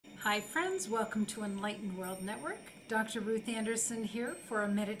Hi, friends. Welcome to Enlightened World Network. Dr. Ruth Anderson here for a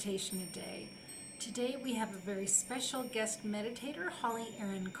meditation a day. Today we have a very special guest meditator,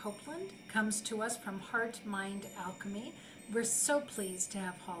 Erin Copeland, comes to us from Heart Mind Alchemy. We're so pleased to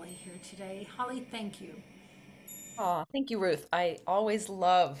have Holly here today. Holly, thank you. Oh, thank you, Ruth. I always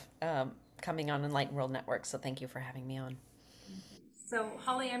love coming on Enlightened World Network, so thank you for having me on. So,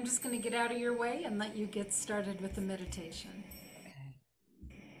 Holly, I'm just going to get out of your way and let you get started with the meditation. Okay.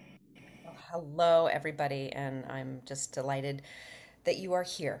 Well, hello, everybody, and I'm just delighted that you are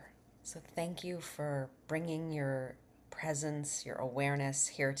here. So thank you for bringing your presence, your awareness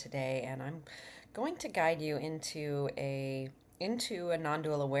here today, and I'm going to guide you into a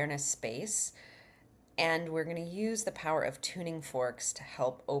non-dual awareness space, and we're going to use the power of tuning forks to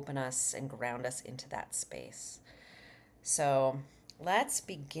help open us and ground us into that space. So let's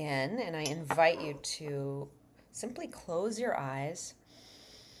begin, and I invite you to simply close your eyes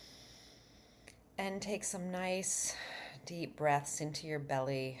and take some nice deep breaths into your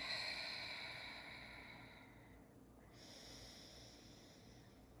belly.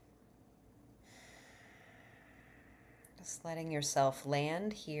 Just letting yourself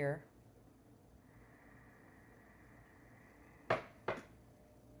land here. And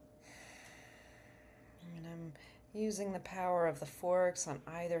I'm using the power of the forks on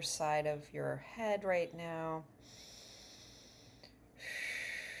either side of your head right now,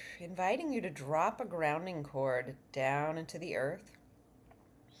 inviting you to drop a grounding cord down into the earth,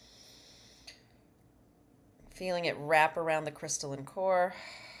 feeling it wrap around the crystalline core.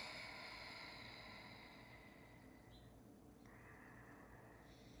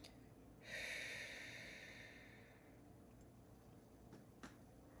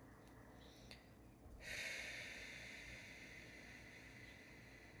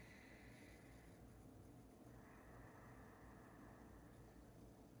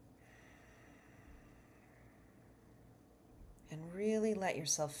 And really let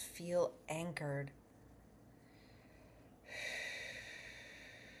yourself feel anchored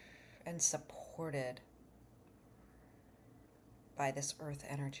and supported by this earth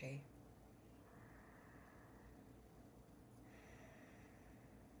energy.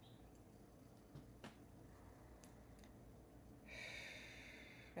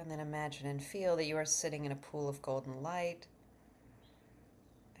 And then imagine and feel that you are sitting in a pool of golden light,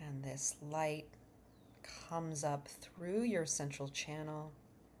 and this light comes up through your central channel,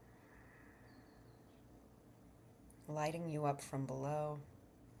 lighting you up from below,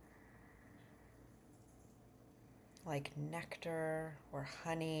 like nectar or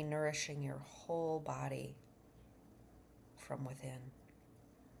honey nourishing your whole body from within.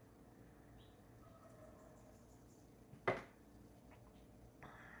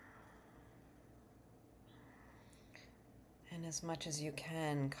 And as much as you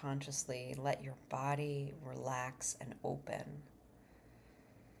can, consciously let your body relax and open.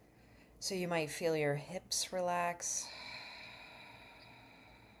 So you might feel your hips relax,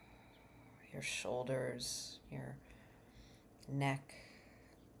 your shoulders, your neck,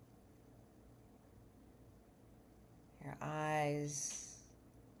 your eyes,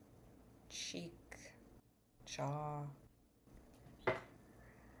 cheek, jaw,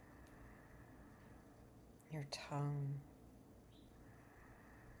 your tongue.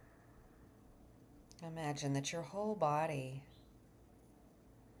 Imagine that your whole body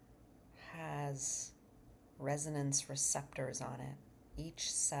has resonance receptors on it.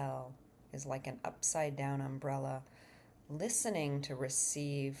 Each cell is like an upside down umbrella, listening to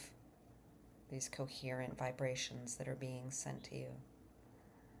receive these coherent vibrations that are being sent to you.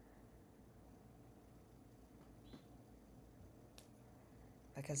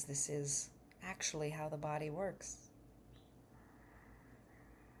 Because this is actually how the body works.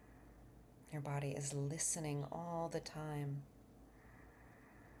 Your body is listening all the time.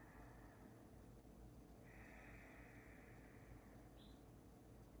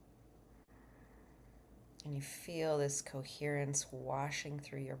 And you feel this coherence washing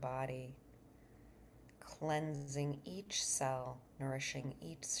through your body, cleansing each cell, nourishing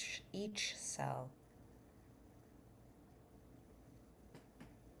each cell.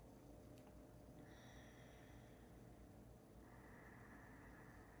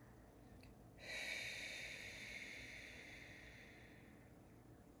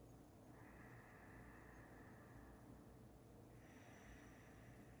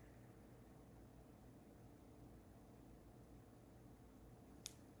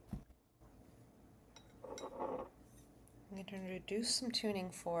 I'm going to introduce some tuning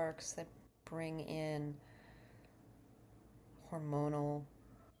forks that bring in hormonal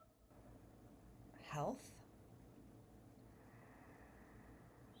health,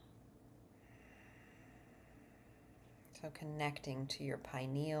 So connecting to your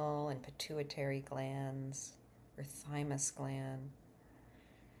pineal and pituitary glands, your thymus gland,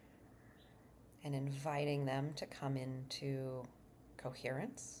 and inviting them to come into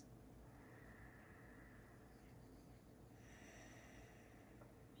coherence.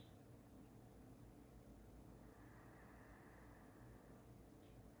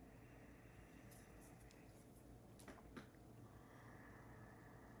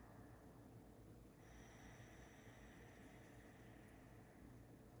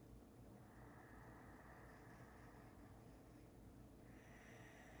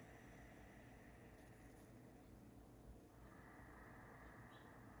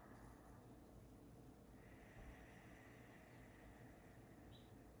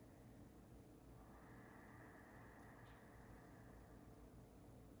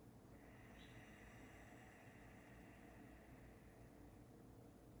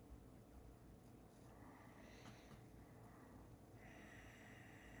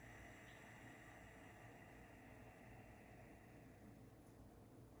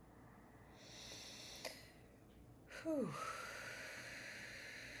 Whew.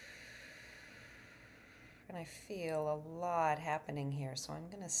 And I feel a lot happening here, so I'm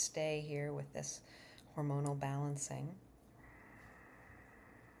going to stay here with this hormonal balancing.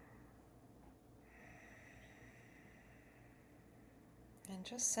 And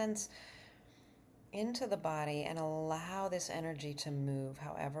just sense into the body and allow this energy to move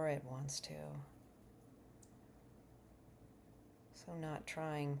however it wants to. So not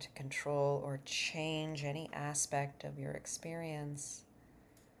trying to control or change any aspect of your experience,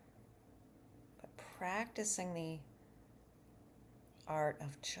 but practicing the art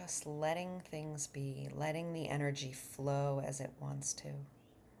of just letting things be, letting the energy flow as it wants to.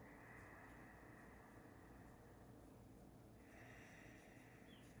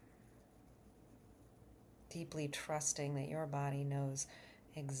 Deeply trusting that your body knows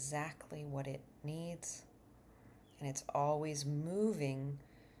exactly what it needs, and it's always moving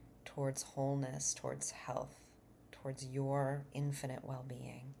towards wholeness, towards health, towards your infinite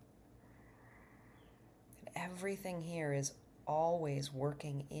well-being. And everything here is always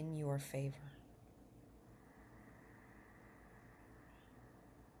working in your favor.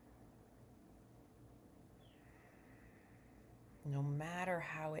 No matter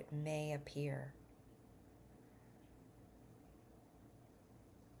how it may appear.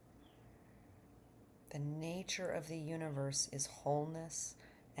 The nature of the universe is wholeness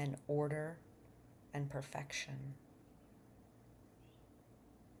and order and perfection.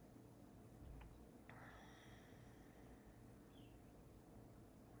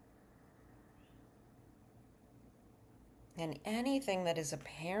 And anything that is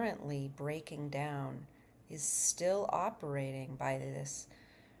apparently breaking down is still operating by this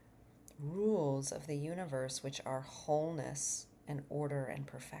rules of the universe, which are wholeness and order and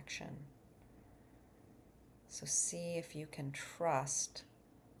perfection. So see if you can trust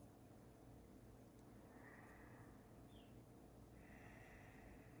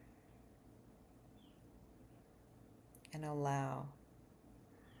and allow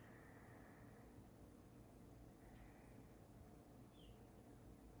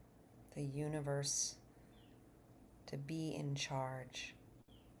the universe to be in charge.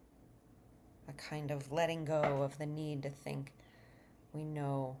 A kind of letting go of the need to think we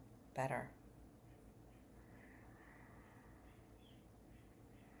know better.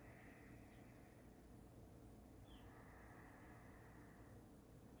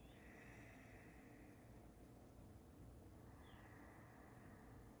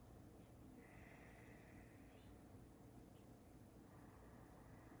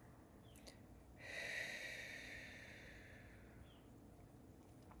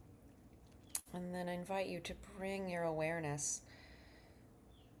 And then I invite you to bring your awareness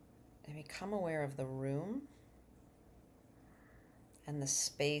and become aware of the room and the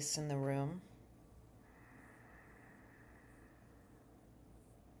space in the room.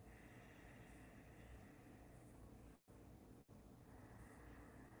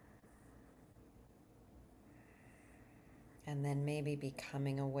 And then maybe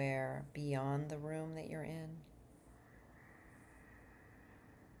becoming aware beyond the room that you're in.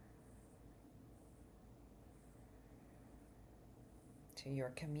 To your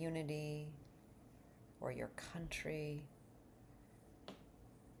community or your country,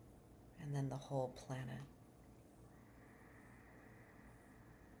 and then the whole planet.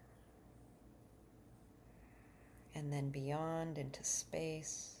 And then beyond into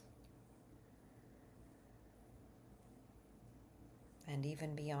space, and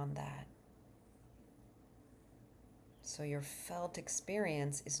even beyond that. So your felt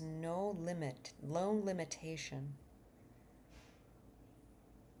experience is no limitation.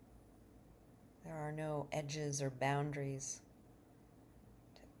 There are no edges or boundaries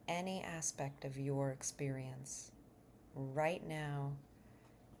to any aspect of your experience right now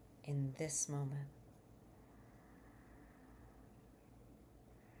in this moment.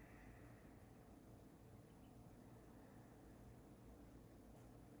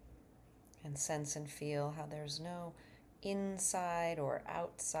 And sense and feel how there's no inside or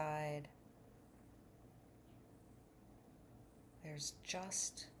outside. There's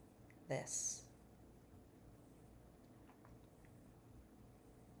just this.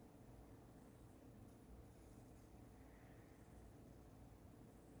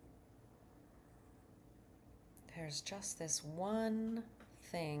 There's just this one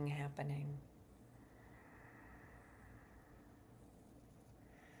thing happening.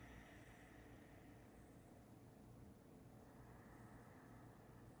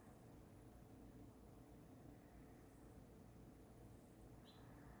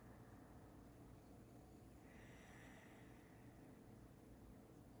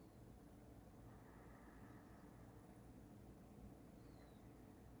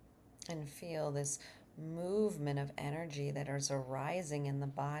 And feel this movement of energy that is arising in the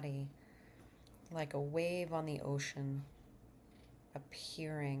body, like a wave on the ocean,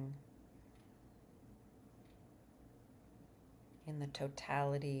 appearing in the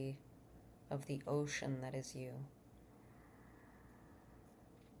totality of the ocean that is you.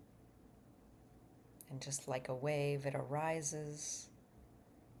 And just like a wave, it arises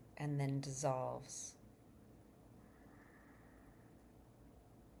and then dissolves.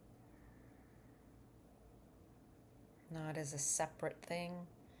 Not as a separate thing,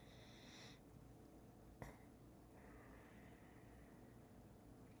 but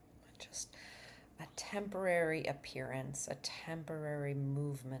just a temporary appearance, a temporary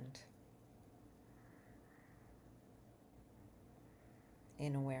movement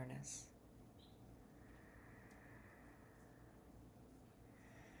in awareness.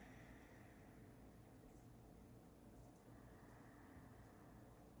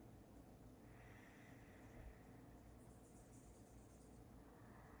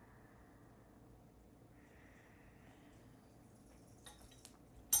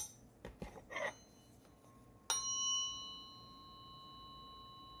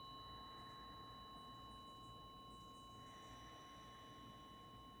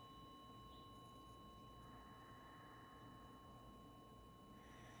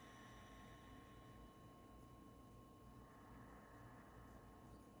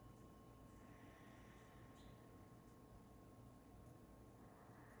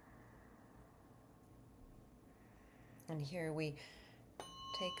 And here we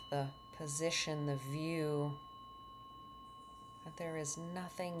take the position, the view, that there is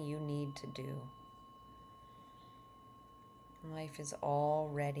nothing you need to do. Life is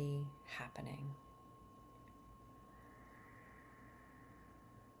already happening.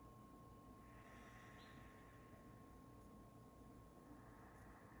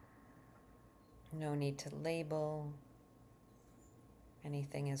 No need to label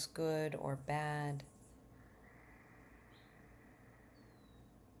anything as good or bad.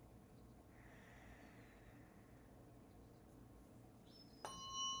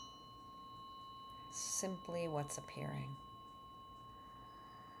 Simply what's appearing.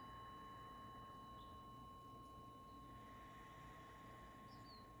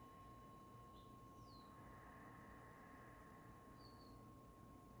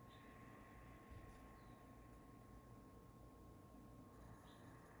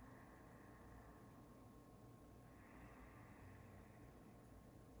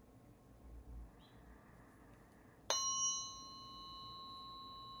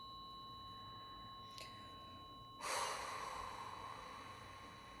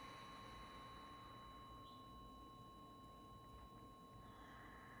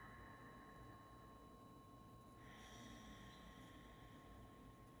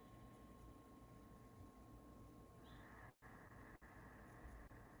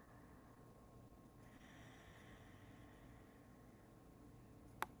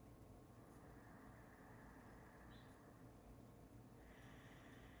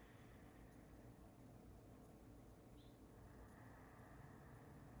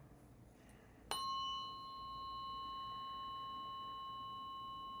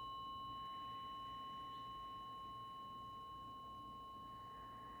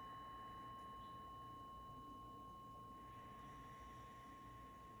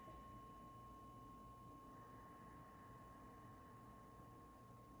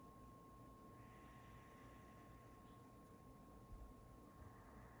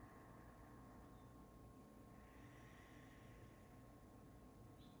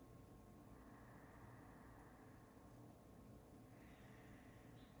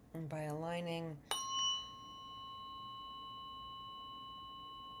 And by aligning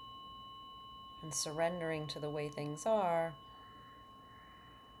and surrendering to the way things are,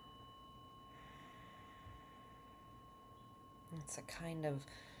 it's a kind of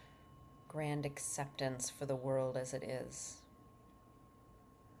grand acceptance for the world as it is.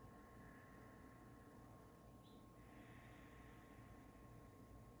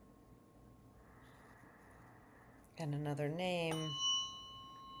 And another name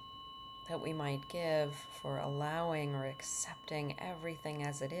that we might give for allowing or accepting everything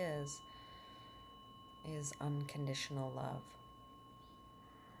as it is unconditional love.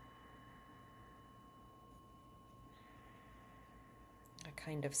 A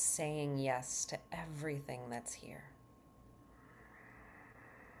kind of saying yes to everything that's here.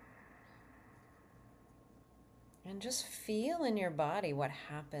 And just feel in your body what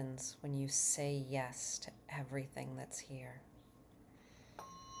happens when you say yes to everything that's here.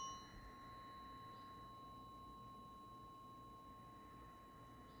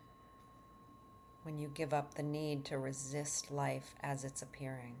 When you give up the need to resist life as it's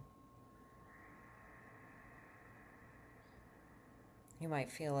appearing. You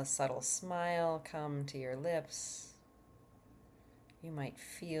might feel a subtle smile come to your lips. You might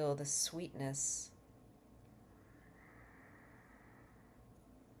feel the sweetness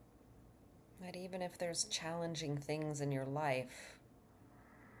that even if there's challenging things in your life,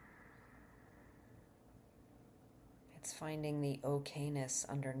 it's finding the okayness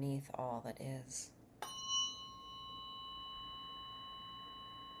underneath all that is.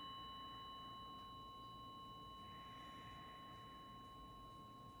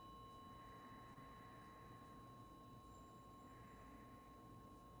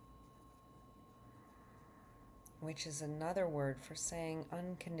 Which is another word for saying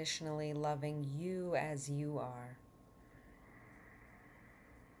unconditionally loving you as you are.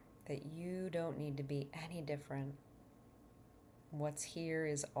 That you don't need to be any different. What's here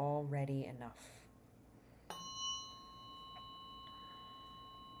is already enough.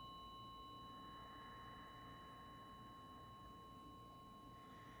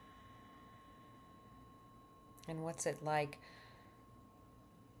 And what's it like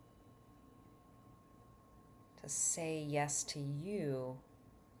to say yes to you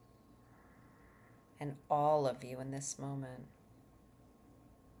and all of you in this moment?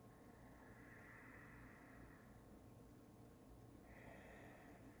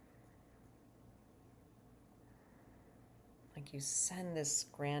 Like you send this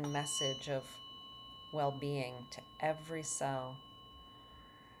grand message of well-being to every cell.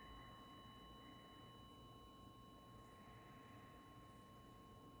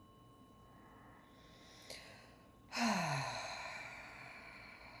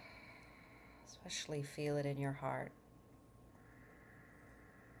 Especially feel it in your heart.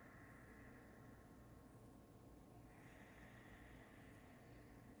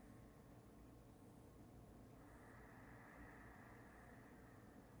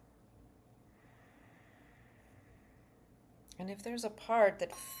 And if there's a part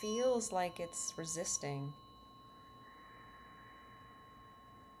that feels like it's resisting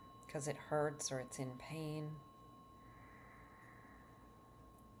because it hurts or it's in pain,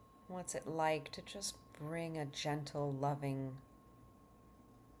 what's it like to just bring a gentle, loving,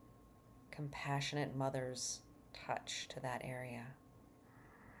 compassionate mother's touch to that area?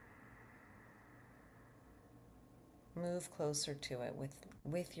 Move closer to it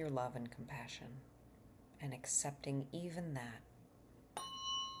with your love and compassion and accepting even that.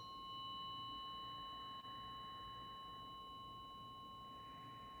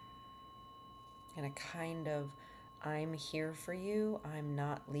 And a kind of, I'm here for you, I'm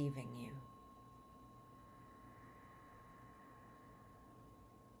not leaving you.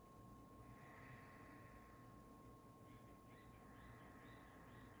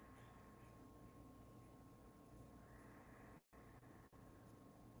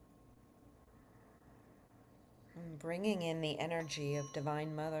 And bringing in the energy of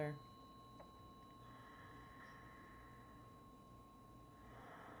Divine Mother.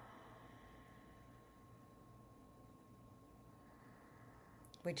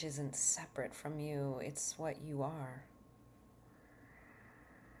 Which isn't separate from you, it's what you are.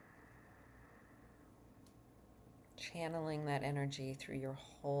 Channeling that energy through your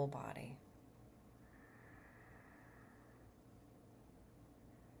whole body.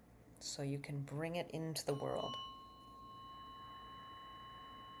 So you can bring it into the world.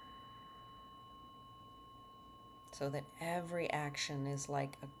 So that every action is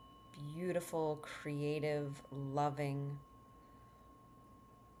like a beautiful, creative, loving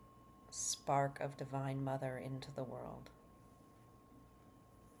spark of Divine Mother into the world.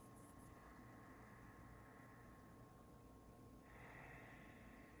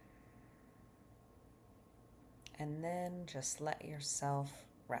 and then just let yourself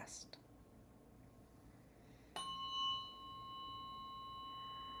rest.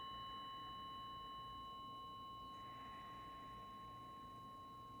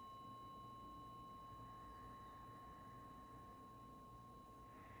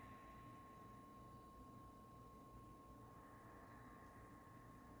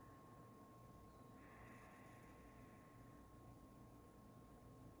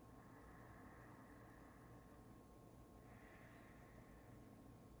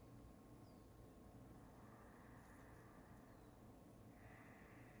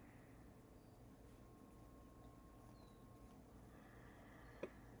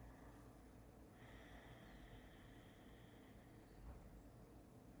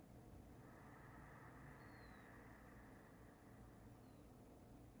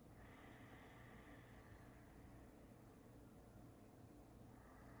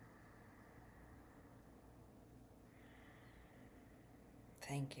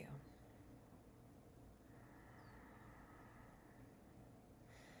 Thank you.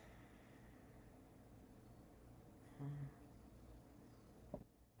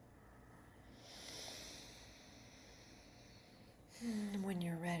 And when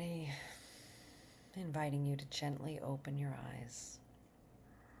you're ready, inviting you to gently open your eyes.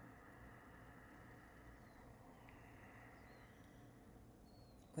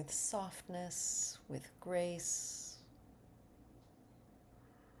 With softness, with grace,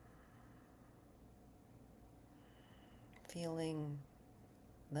 feeling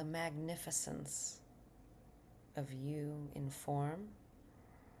the magnificence of you in form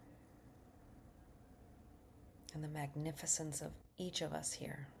and the magnificence of each of us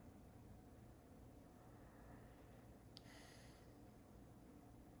here.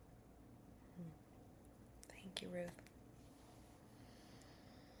 Thank you, Ruth.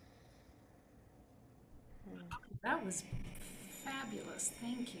 That was fabulous.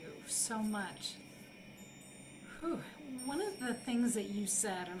 Thank you so much. Whew. One of the things that you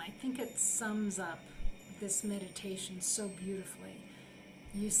said, and I think it sums up this meditation so beautifully,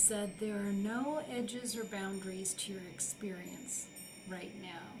 you said there are no edges or boundaries to your experience right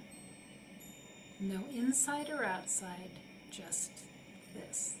now. No inside or outside, just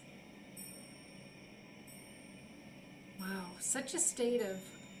this. Wow, such a state of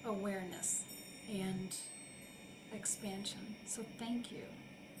awareness and expansion. So thank you.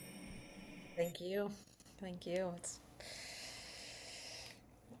 Thank you. Thank you.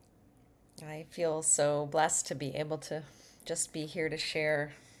 I feel so blessed to be able to just be here to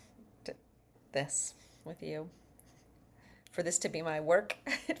share this with you. For this to be my work,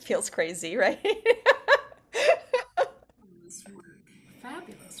 it feels crazy, right? Fabulous work.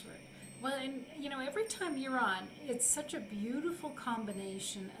 Fabulous work. Well, and every time you're on, it's such a beautiful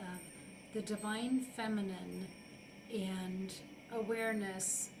combination of the divine feminine and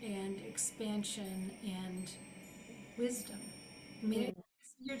awareness and expansion and wisdom. I mean,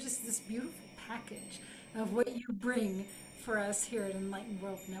 you're just this beautiful package of what you bring for us here at Enlightened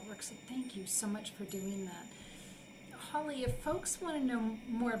World Network. So thank you so much for doing that. Holly, if folks want to know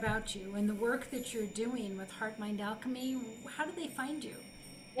more about you and the work that you're doing with Heart Mind Alchemy, how do they find you?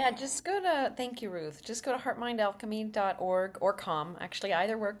 Yeah, just go to, thank you, Ruth. Just go to heartmindalchemy.org or com. Actually,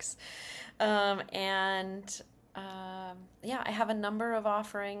 either works. And yeah, I have a number of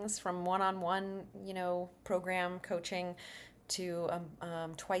offerings from one-on-one, program coaching to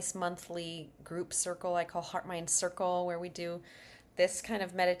twice monthly group circle I call Heart Mind Circle, where we do this kind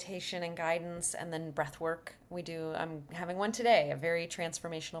of meditation and guidance and then breath work. I'm having one today, a very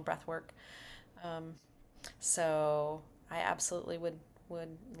transformational breath work. Um, so I absolutely would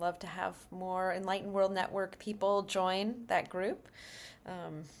love to have more Enlightened World Network people join that group.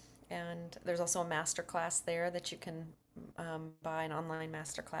 Um, and there's also a master class there that you can buy, an online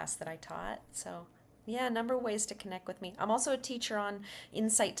master class that I taught. So yeah, a number of ways to connect with me. I'm also a teacher on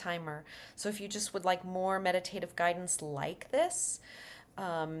Insight Timer. So if you just would like more meditative guidance like this,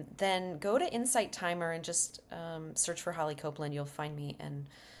 then go to Insight Timer and just search for Holly Copeland. You'll find me, and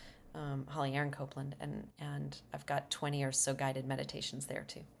Holly Erin Copeland, and I've got 20 or so guided meditations there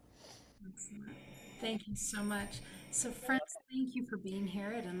too. Excellent. Thank you so much. So, friends, thank you for being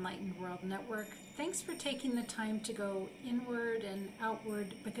here at Enlightened World Network. Thanks for taking the time to go inward and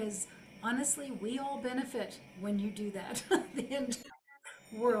outward because honestly, we all benefit when you do that. The entire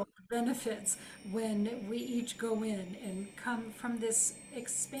world benefits when we each go in and come from this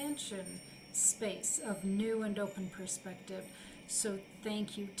expansion space of new and open perspective. So,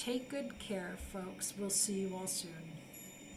 thank you. Take good care, folks. We'll see you all soon.